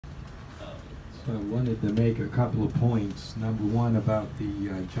So I wanted to make a couple of points. Number one, about the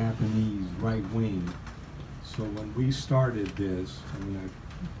Japanese right wing. So when we started this, I mean,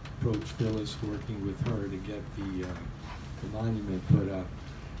 I approached Phyllis, working with her to get the monument put up.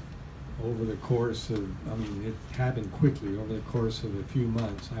 Over the course of, I mean, it happened quickly. Over the course of a few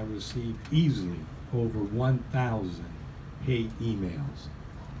months, I received easily over 1,000 hate emails.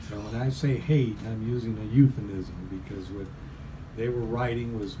 So when I say hate, I'm using a euphemism, because what they were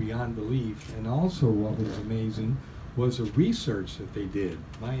writing was beyond belief. And also what was amazing was the research that they did.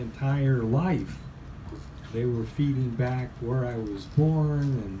 My entire life, they were feeding back where I was born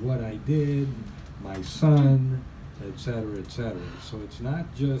and what I did, my son, etc., etc. So it's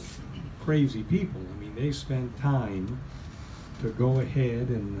not just crazy people. I mean, they spend time to go ahead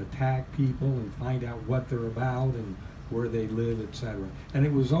and attack people and find out what they're about and where they live, etc. And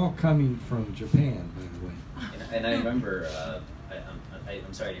it was all coming from Japan, by the way. And I remember,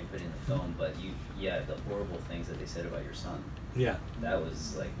 I'm sorry I didn't put it in the film, but yeah, the horrible things that they said about your son. Yeah. That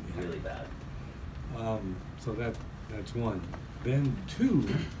was like really bad. So that's one. Then two,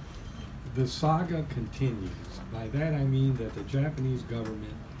 the saga continues. By that I mean that the Japanese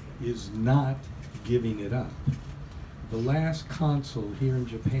government is not giving it up. The last consul here in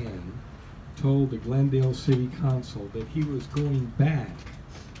Japan told the Glendale City Council that he was going back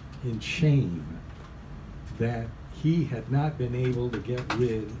in shame that he had not been able to get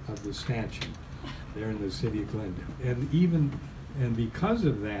rid of the statue there in the city of Glendale. And because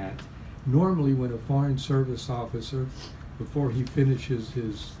of that, normally when a Foreign Service officer, before he finishes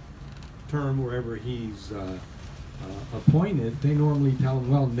his term wherever he's appointed, they normally tell him,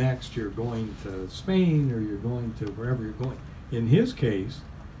 well, next you're going to Spain or you're going to wherever you're going. In his case,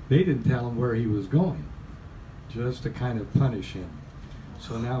 they didn't tell him where he was going, just to kind of punish him.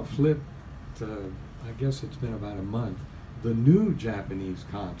 So now flip to, I guess it's been about a month, the new Japanese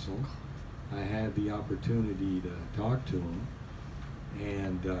consul. I had the opportunity to talk to him,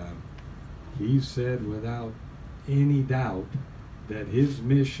 and he said without any doubt that his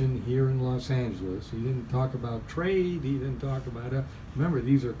mission here in Los Angeles, he didn't talk about trade, he didn't talk about, remember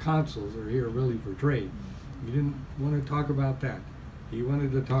these are consuls, they're here really for trade. He didn't want to talk about that. He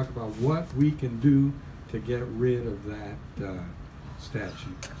wanted to talk about what we can do to get rid of that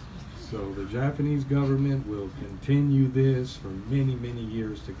statue. So the Japanese government will continue this for many, many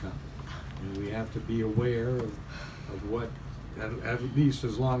years to come. And we have to be aware of what, at least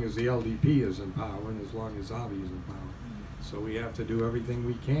as long as the LDP is in power and as long as Abe is in power. So we have to do everything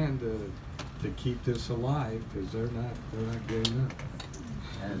we can to keep this alive, because they're not giving up.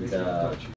 And